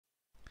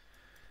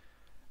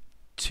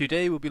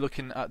Today we'll be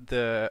looking at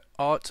the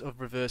Art of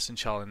Reversing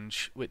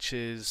challenge, which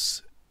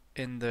is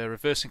in the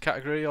reversing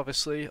category,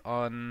 obviously,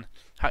 on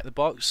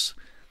HackTheBox.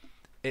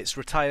 It's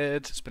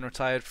retired, it's been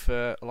retired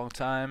for a long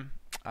time,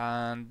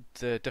 and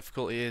the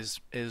difficulty is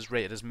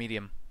rated as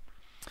medium.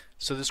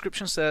 So the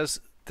description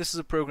says, this is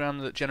a program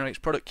that generates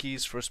product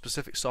keys for a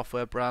specific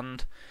software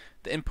brand.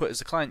 The input is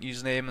the client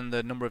username and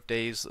the number of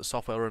days that the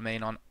software will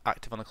remain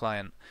active on the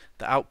client.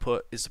 The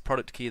output is the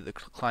product key that the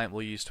client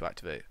will use to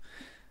activate.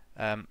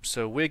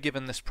 So we're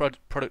given this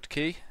product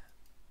key,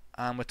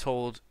 and we're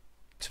told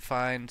to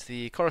find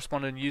the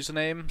corresponding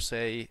username,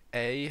 say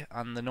A,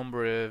 and the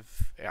number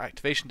of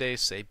activation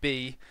days, say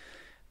B,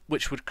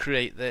 which would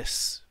create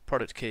this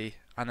product key,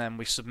 and then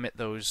we submit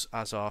those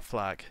as our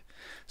flag.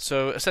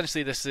 So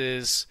essentially, this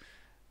is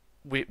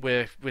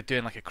we're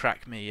doing like a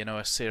crack me,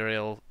 a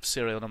serial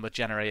number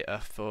generator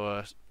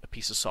for a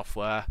piece of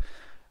software.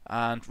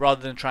 And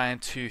rather than trying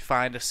to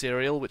find a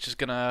serial which is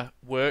going to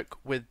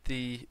work with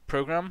the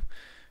program,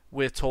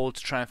 we're told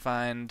to try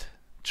and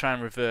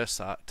reverse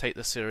that, take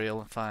the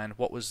serial and find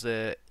what was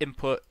the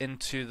input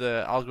into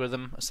the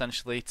algorithm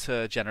essentially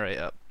to generate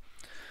it.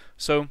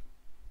 So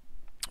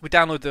we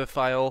download the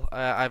file.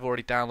 I've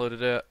already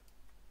downloaded it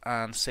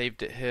and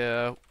saved it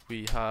here.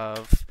 We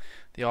have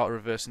the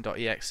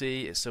artofreversing.exe.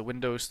 It's a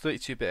Windows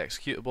 32-bit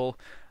executable,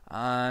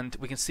 and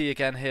we can see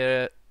again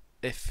here,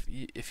 if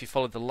you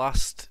followed the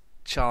last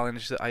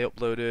challenge that I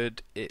uploaded,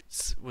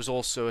 it was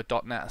also a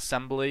 .NET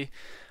assembly,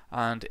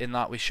 and in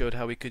that we showed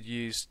how we could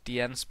use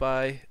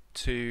DNSpy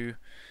to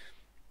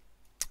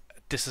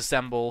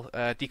disassemble,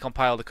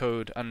 decompile the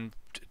code and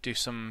do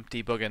some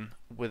debugging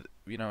with,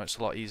 it's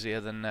a lot easier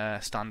than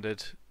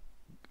standard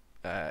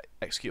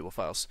executable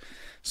files.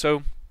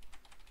 So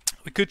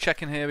we could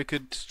check in here, we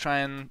could try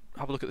and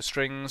have a look at the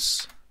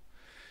strings,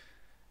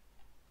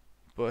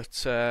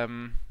 but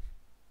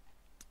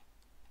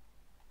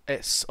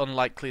it's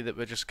unlikely that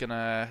we're just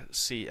gonna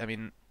see,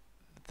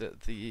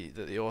 that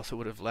the author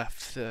would have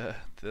left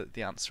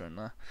the answer in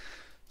there.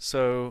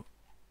 So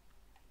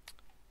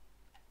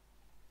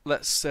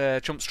let's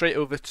jump straight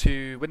over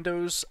to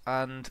Windows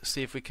and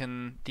see if we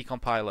can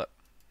decompile it.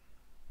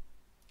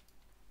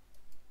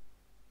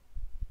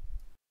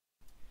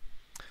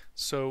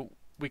 So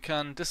we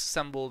can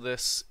disassemble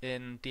this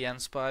in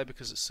DNSpy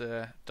because it's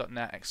a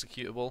 .NET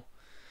executable,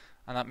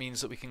 and that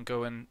means that we can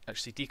go and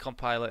actually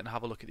decompile it and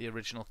have a look at the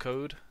original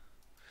code.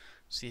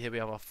 See here we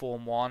have our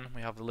form 1,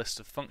 we have the list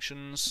of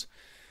functions.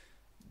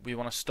 We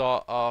want to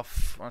start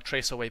off, want to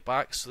trace our way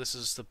back, so this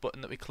is the button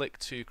that we click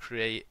to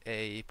create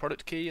a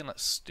product key, and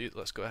let's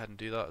go ahead and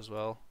do that as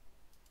well.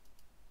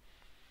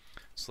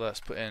 So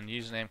let's put in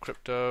username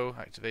crypto,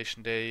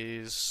 activation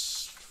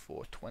days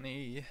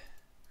 420,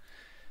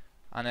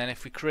 and then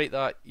if we create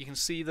that, you can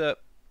see that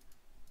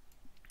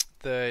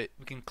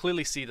we can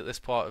clearly see that this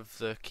part of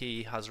the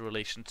key has a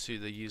relation to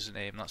the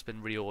username that's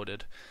been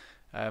reordered.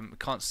 We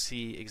can't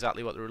see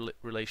exactly what the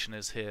relation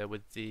is here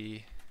with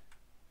the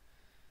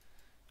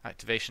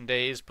activation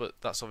days, but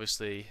that's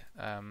obviously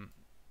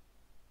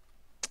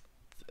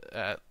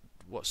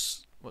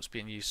what's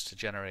being used to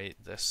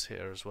generate this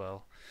here as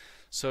well.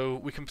 So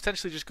we can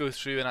potentially just go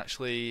through and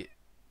actually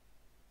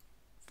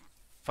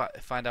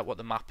find out what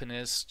the mapping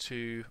is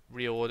to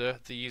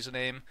reorder the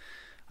username,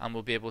 and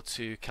we'll be able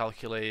to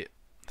calculate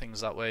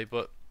things that way.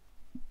 But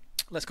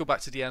let's go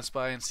back to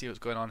DNSpy and see what's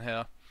going on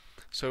here.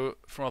 So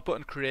from our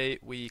button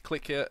create, we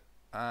click it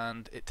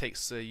and it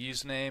takes the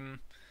username,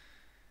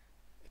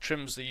 it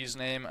trims the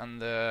username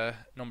and the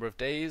number of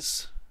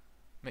days,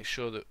 make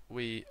sure that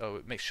we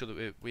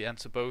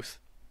enter both.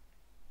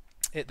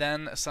 It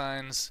then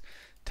assigns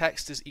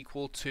text is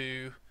equal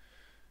to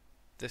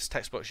this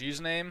text box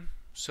username.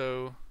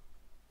 So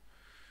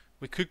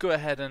we could go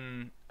ahead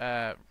and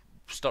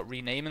start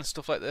renaming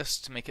stuff like this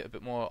to make it a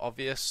bit more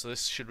obvious. So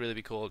this should really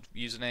be called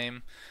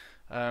username.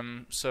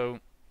 So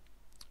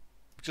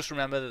just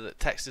remember that the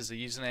text is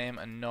the username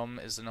and num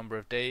is the number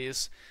of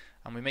days,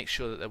 and we make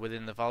sure that they're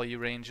within the value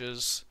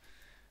ranges.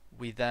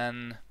 We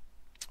then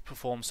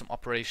perform some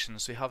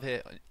operations. So we have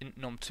here int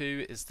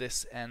num2 is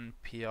this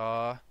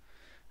npr,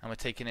 and we're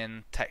taking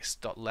in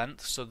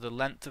text.length. So the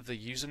length of the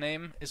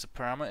username is a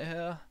parameter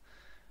here,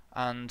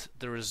 and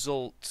the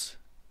result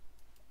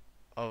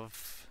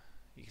of,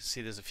 you can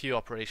see there's a few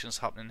operations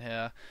happening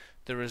here.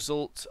 The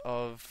result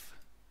of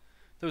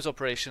those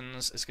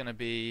operations is going to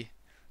be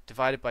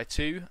divided by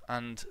 2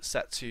 and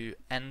set to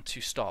n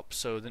to stop.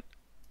 So it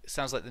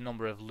sounds like the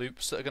number of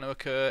loops that are going to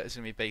occur is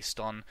going to be based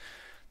on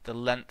the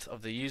length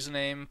of the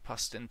username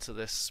passed into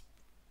this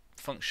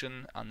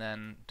function and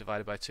then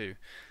divided by 2.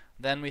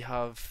 Then we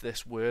have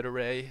this word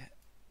array,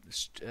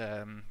 this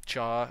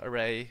char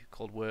array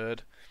called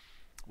word,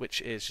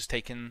 which is just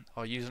taking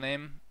our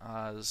username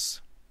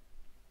as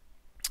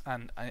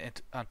and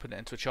putting it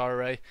into a char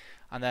array,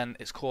 and then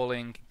it's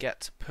calling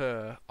get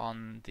per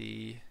on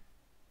the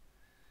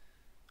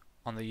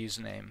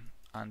username.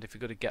 And if we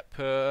go to get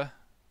per,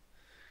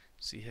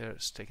 see here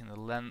it's taking the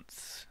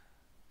length,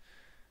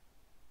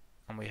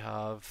 and we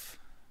have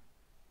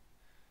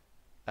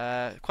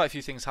quite a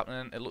few things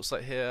happening. It looks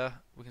like here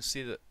we can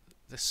see that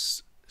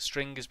this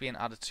string is being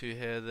added to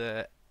here,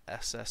 the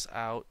ss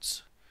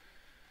out,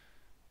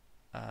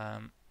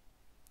 and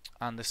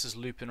this is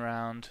looping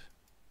around,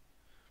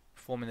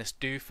 forming this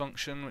do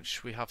function,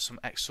 which we have some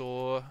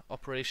XOR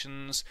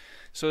operations.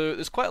 So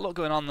there's quite a lot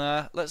going on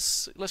there.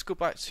 Let's go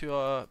back to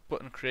our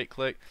button create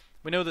click.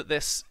 We know that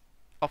this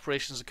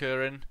operation is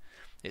occurring.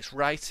 It's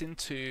writing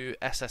to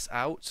ss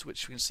out,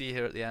 which we can see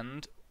here at the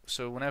end.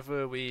 So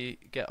whenever we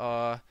get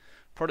our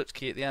product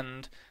key at the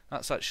end,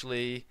 that's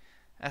actually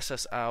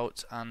ss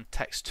out and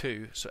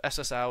text2. So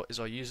ss out is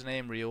our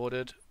username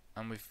reordered,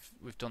 and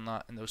we've done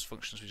that in those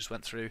functions we just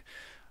went through.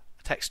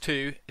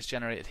 Text2 is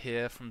generated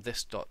here from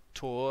this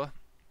 .tor,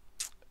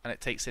 and it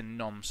takes in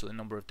num, so the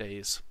number of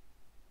days.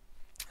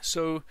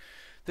 So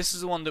this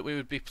is the one that we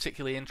would be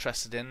particularly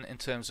interested in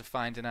terms of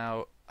finding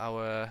out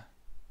our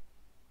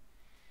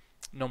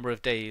number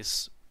of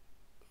days.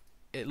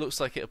 It looks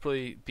like it'll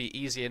probably be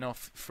easy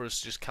enough for us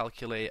to just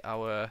calculate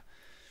our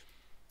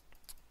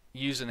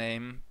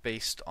username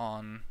based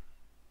on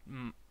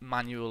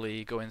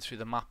manually going through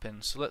the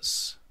mapping. So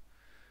let's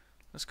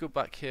go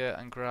back here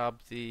and grab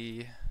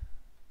the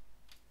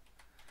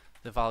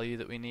value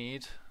that we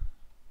need.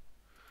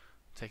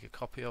 Take a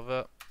copy of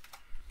it,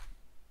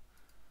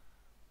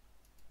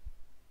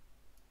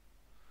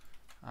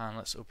 and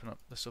let's open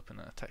this up in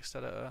a text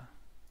editor.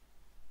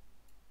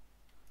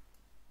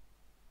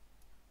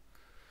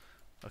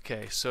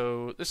 Okay,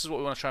 so this is what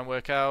we want to try and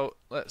work out.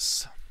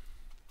 Let's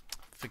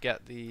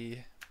forget the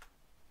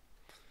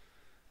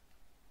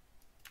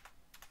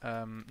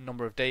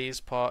number of days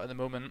part at the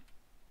moment.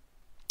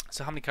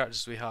 So how many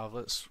characters do we have?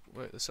 Let's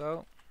work this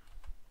out.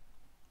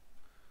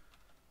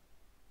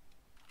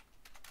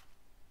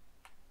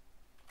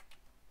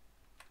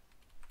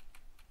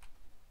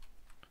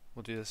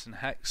 We'll do this in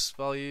hex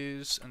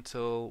values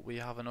until we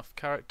have enough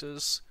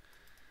characters,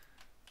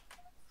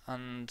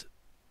 and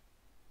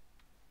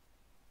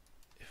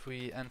if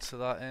we enter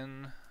that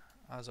in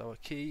as our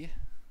key,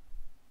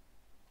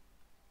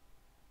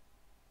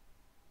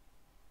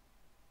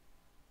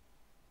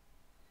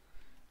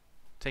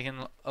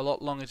 taking a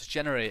lot longer to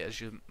generate,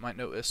 as you might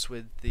notice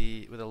with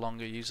a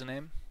longer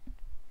username.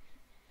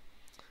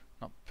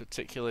 Not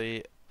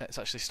particularly. It's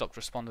actually stopped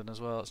responding as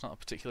well. It's not a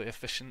particularly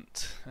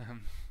efficient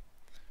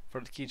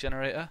product key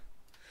generator.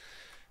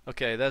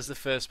 Okay, there's the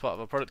first part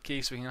of our product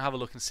key, so we can have a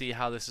look and see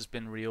how this has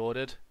been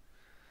reordered.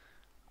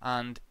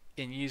 And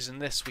in using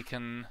this, we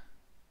can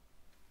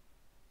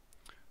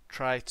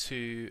try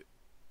to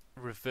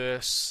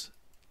reverse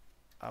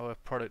our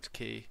product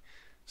key.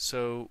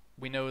 So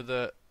we know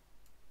that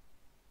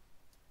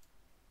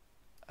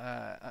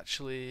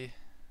actually,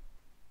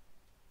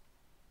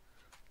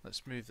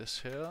 let's move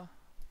this here.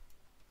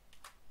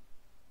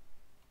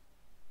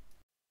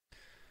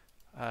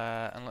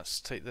 And let's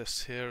take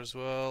this here as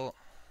well.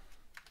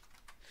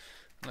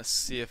 Let's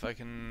see if I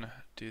can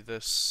do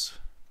this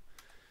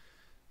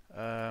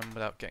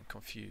without getting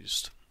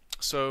confused.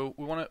 So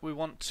we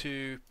want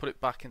to put it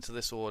back into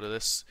this order.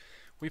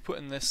 We put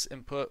in this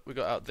input, we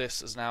got out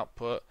this as an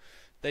output.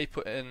 They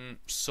put in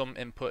some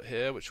input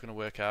here, which we're going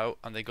to work out,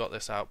 and they got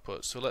this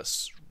output. So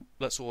let's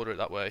order it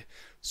that way.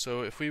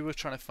 So if we were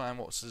trying to find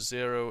what's the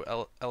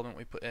 0 element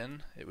we put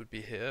in, it would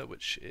be here,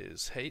 which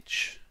is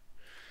H.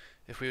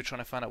 If we were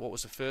trying to find out what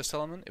was the first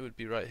element, it would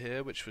be right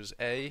here, which was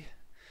A.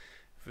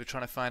 If we were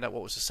trying to find out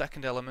what was the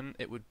second element,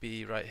 it would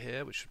be right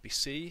here, which would be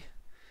C.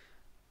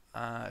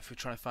 If we're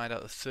trying to find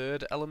out the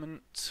third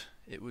element,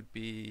 it would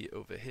be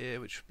over here,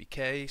 which would be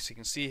K. So you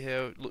can see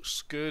here, it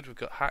looks good. We've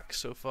got hack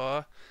so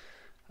far.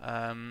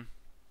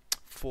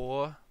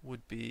 4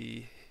 would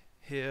be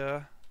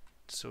here,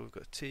 so we've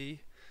got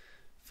T.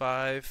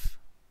 5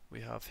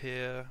 we have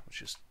here,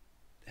 which is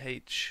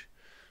H.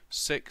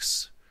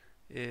 6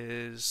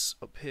 is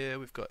up here,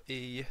 we've got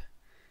E,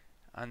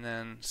 and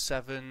then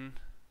 7,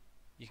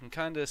 you can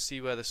kind of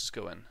see where this is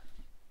going.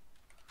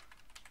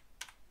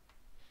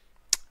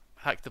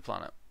 Hack the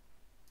planet.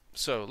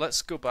 So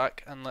let's go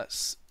back and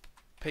let's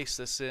paste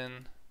this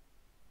in,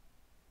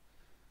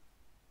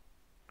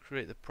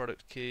 create the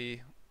product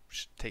key,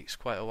 which takes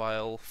quite a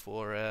while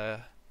for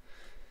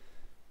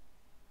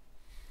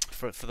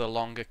the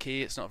longer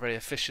key. It's not very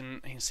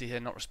efficient. You can see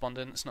here not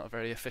responding. It's not a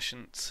very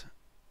efficient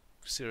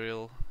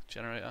serial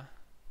generator.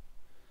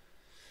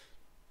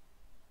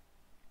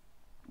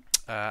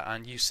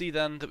 And you see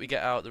then that we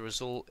get out the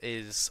result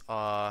is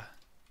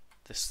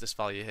this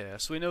value here.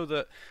 So we know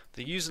that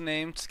the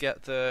username to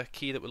get the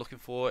key that we're looking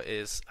for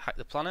is hack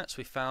the planet. So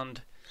we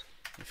found,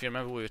 if you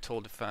remember, we were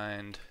told to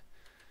find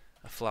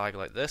a flag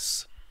like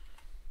this.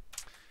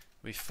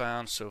 We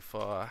found so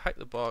far hack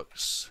the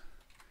box,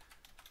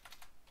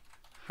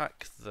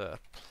 hack the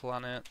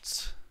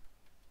planet,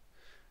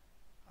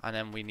 and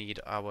then we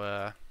need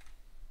our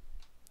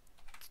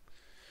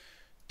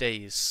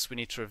days. We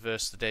need to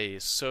reverse the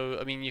days. So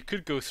I mean, you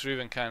could go through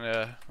and kind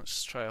of,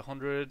 let's try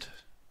 100.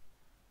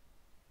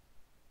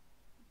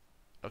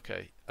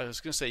 Okay, I was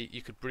going to say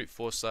you could brute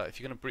force that. If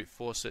you're going to brute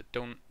force it,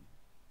 don't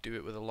do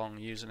it with a long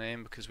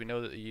username, because we know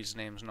that the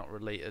username is not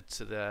related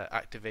to the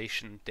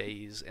activation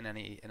days in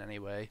any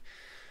way.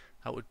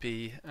 That would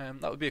be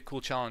a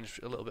cool challenge,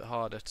 a little bit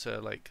harder to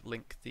like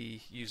link the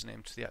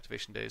username to the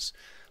activation days.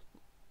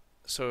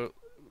 So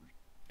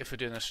if we're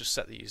doing this, just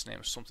set the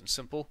username as something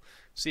simple.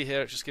 See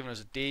here, it's just giving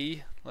us a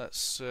D.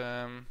 Let's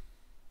try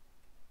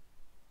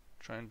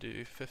and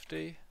do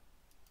 50.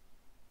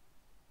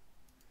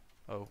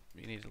 Oh,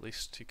 you need at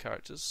least 2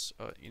 characters.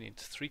 Oh, you need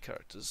 3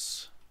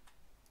 characters.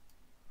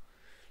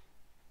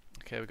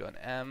 Okay, we got an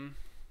M,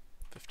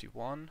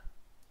 51,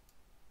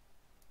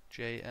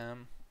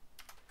 JM,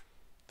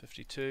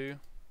 52.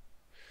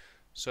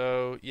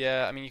 So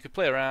yeah, I mean you could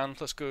play around.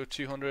 Let's go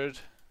 200,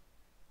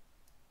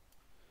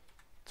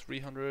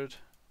 300,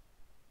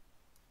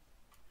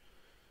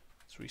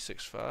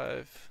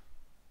 365.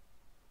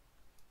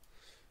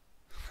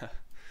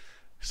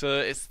 So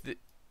it's the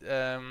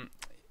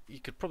you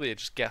could probably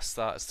just guess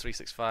that as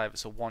 365.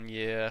 It's a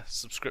 1-year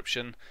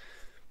subscription,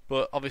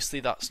 but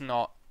obviously that's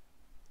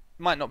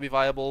might not be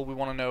viable. We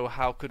want to know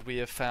how could we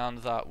have found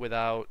that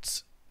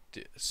without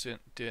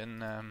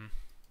doing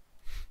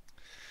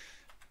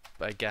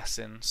by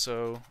guessing.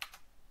 So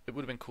it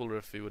would have been cooler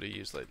if we would have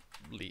used like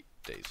leap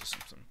days or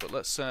something. But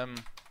let's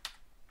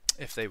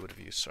if they would have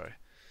used, sorry.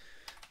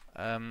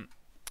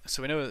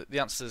 So we know that the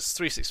answer is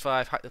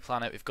 365, hack the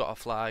planet, we've got our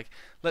flag.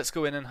 Let's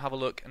go in and have a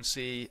look and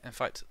see. In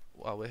fact,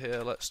 while we're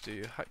here, let's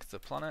do hack the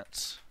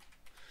planet.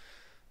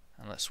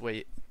 And let's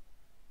wait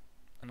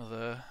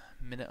another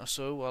minute or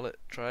so while it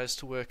tries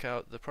to work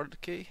out the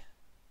product key.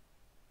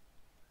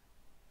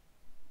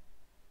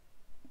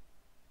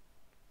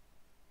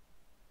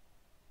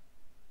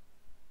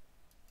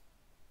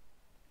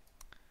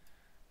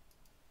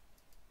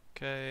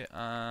 Okay,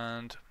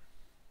 and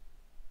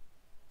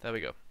there we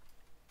go.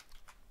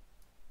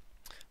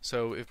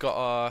 So we've got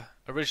our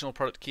original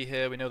product key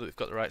here. We know that we've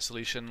got the right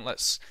solution.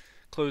 Let's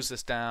close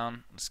this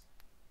down. Let's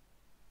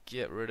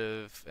get rid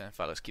of, in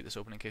fact, let's keep this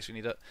open in case we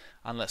need it,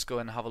 and let's go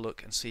in and have a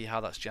look and see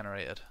how that's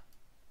generated.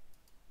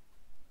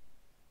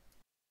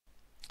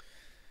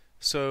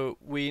 So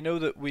we know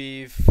that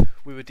we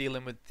were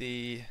dealing with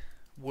the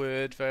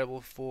word variable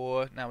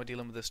before. Now we're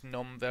dealing with this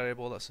num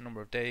variable. That's the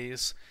number of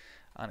days,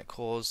 and it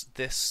calls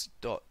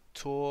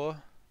this.tour.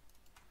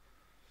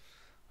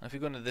 And if we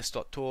go into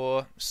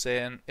this.tour,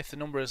 saying if the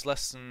number is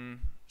less than,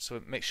 so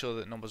make sure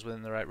that the number's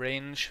within the right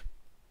range,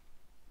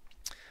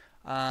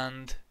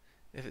 and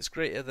if it's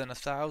greater than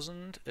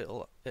 1,000,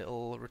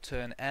 it'll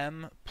return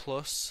m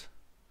plus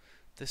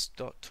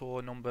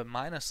this.tour number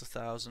minus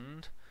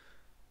 1,000.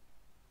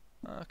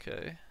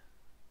 Okay,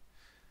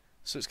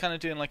 so it's kind of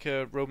doing like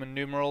a Roman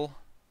numeral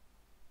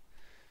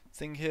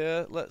thing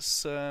here.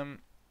 Let's what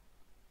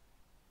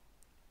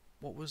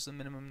was the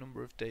minimum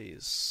number of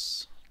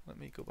days? Let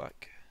me go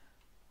back.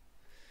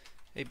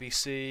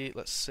 ABC,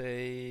 let's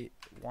say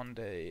 1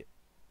 day,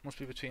 must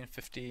be between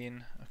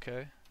 15,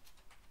 okay,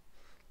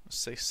 let's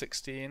say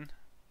 16,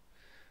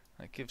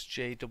 that gives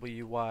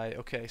JWY.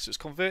 Okay, so it's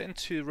converting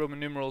to Roman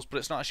numerals, but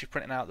it's not actually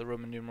printing out the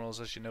Roman numerals,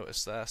 as you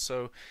notice there.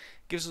 So it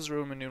gives us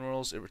Roman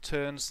numerals, it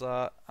returns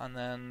that, and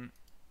then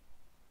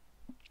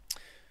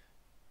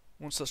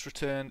once that's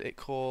returned, it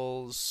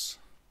calls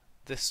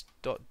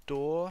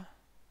this.door,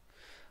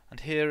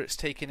 and here it's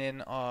taking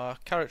in our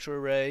character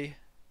array.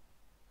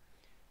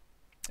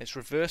 It's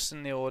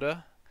reversing the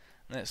order,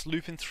 and then it's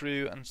looping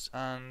through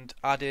and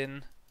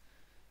adding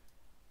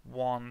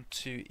 1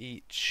 to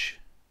each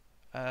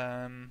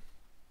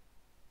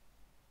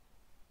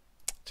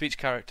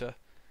character,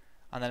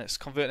 and then it's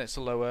converting it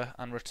to lower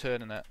and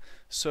returning it.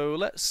 So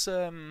let's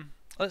set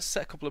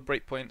a couple of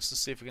breakpoints and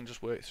see if we can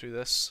just work through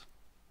this.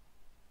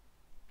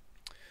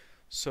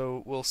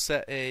 So we'll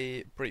set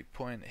a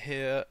breakpoint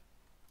here.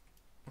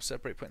 We'll set a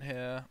breakpoint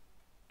here.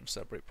 We'll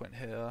set a breakpoint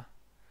here.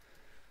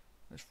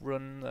 Let's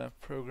run the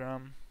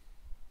program.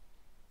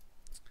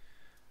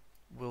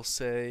 We'll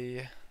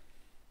say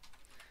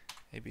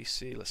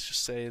ABC, let's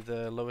just say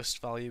the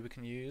lowest value we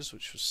can use,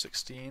 which was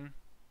 16.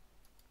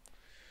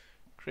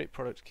 Create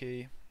product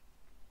key.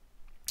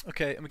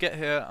 Okay, and we get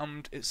here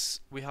and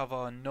we have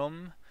our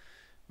num,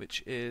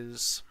 which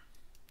is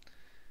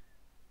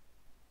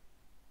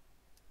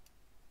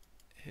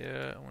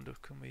here. I wonder,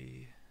 can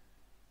we?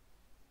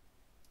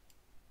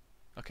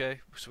 Okay,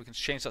 so we can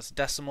change that to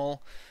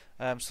decimal.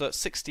 So that's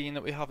 16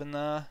 that we have in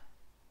there.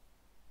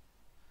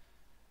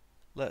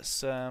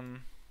 Let's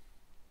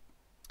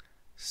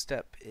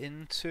step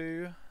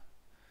into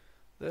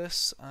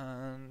this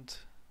and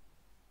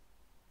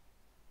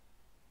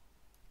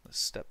let's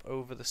step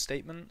over the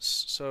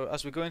statements. So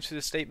as we're going through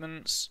the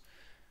statements,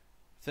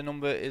 if the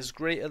number is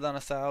greater than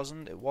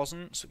 1,000, it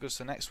wasn't, so it goes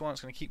to the next one.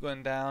 It's going to keep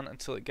going down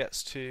until it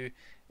gets to,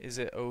 is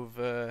it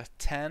over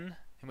 10,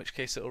 in which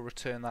case it will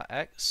return that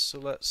X. So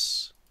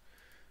let's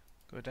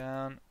go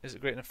down. Is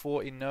it greater than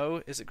 40?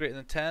 No. Is it greater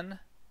than 10?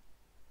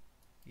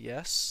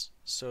 Yes.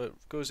 So it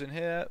goes in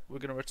here. We're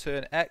going to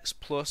return X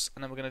plus,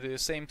 and then we're going to do the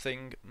same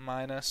thing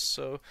minus.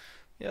 So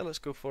yeah, let's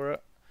go for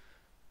it.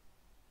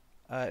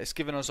 It's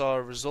given us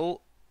our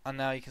result, and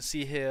now you can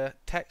see here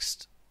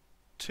text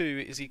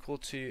 2 is equal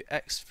to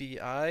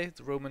XVI,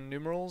 the Roman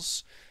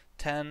numerals,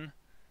 10,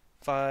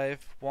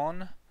 5,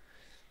 1.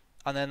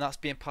 and then that's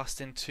being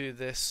passed into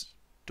this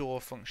door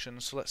function.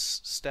 So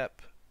let's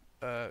step,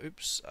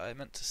 oops, I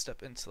meant to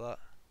step into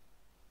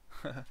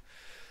that.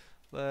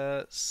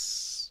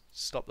 Let's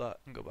stop that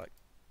and go back.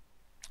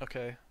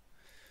 Okay,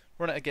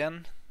 run it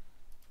again.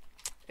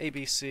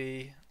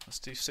 ABC, let's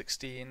do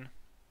 16,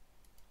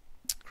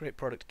 create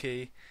product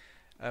key.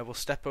 We'll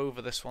step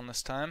over this one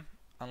this time,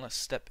 and let's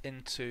step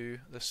into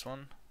this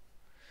one.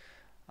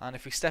 And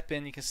if we step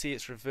in, you can see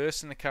it's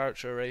reversing the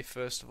character array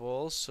first of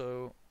all,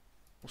 so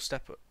we'll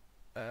step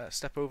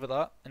over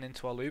that and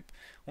into our loop.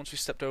 Once we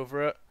stepped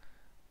over it,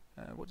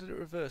 what did it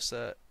reverse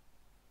there?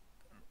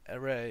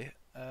 Array.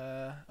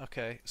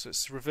 Okay, so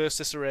it's reversed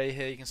this array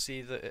here. You can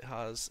see that it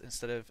has,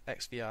 instead of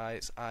XVI,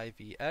 it's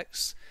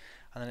IVX,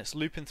 and then it's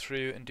looping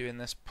through and doing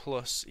this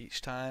plus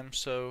each time.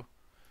 So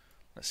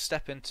let's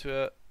step into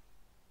it,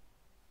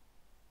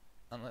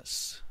 and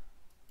let's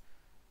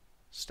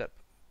step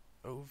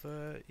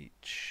over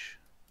each.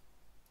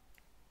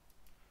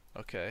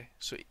 Okay,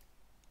 so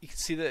you can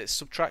see that it's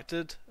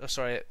subtracted, oh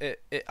sorry,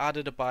 it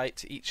added a byte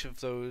to each of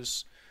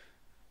those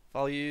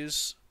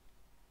values,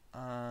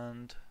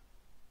 and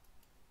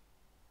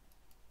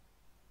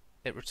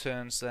it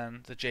returns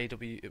then the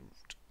JW, it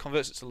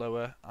converts it to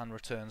lower and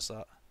returns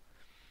that.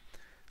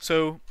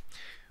 So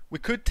we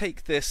could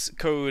take this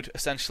code,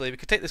 essentially, we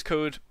could take this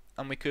code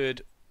and we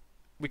could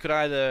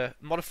either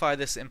modify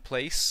this in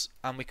place,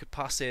 and we could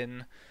pass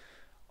in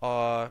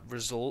our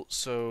result.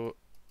 So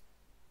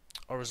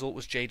our result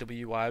was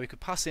JWY. We could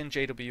pass in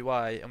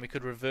JWY and we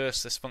could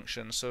reverse this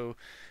function. So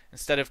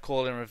instead of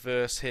calling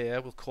reverse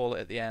here, we'll call it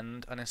at the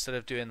end, and instead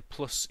of doing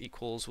plus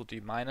equals, we'll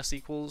do minus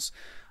equals,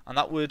 and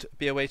that would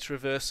be a way to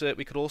reverse it.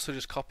 We could also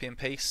just copy and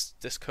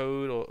paste this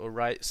code, or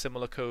write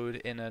similar code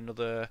in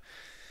another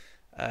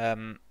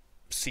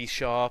C#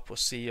 or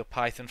C or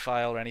Python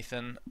file or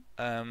anything,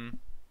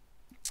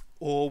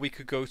 or we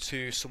could go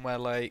to somewhere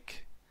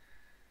like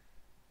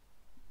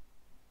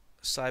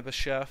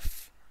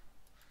CyberChef.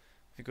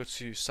 If we go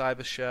to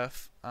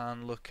CyberChef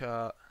and look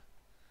at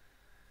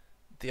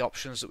the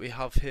options that we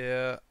have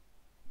here,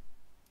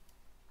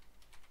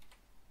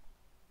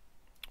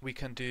 we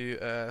can do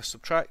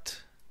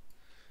subtract,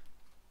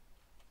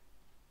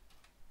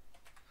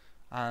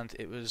 and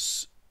it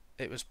was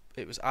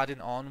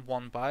adding on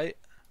 1 byte,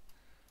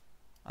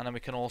 and then we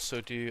can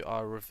also do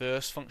our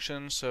reverse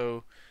function.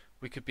 So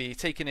we could be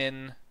taking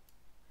in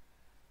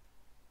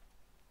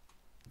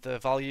the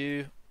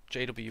value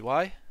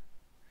JWY,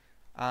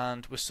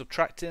 and we're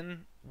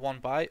subtracting 1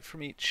 byte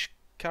from each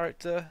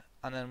character,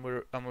 and then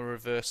we're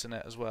reversing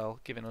it as well,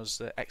 giving us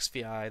the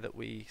XVI that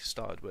we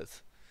started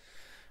with.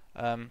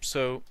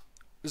 So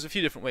there's a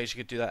few different ways you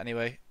could do that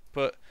anyway,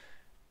 but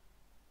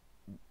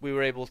we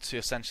were able to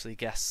essentially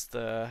guess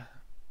the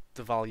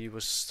value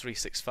was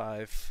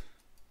 365.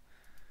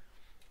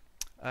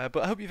 But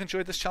I hope you've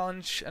enjoyed this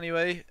challenge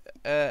anyway.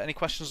 Any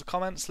questions or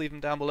comments, leave them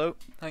down below.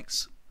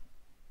 Thanks.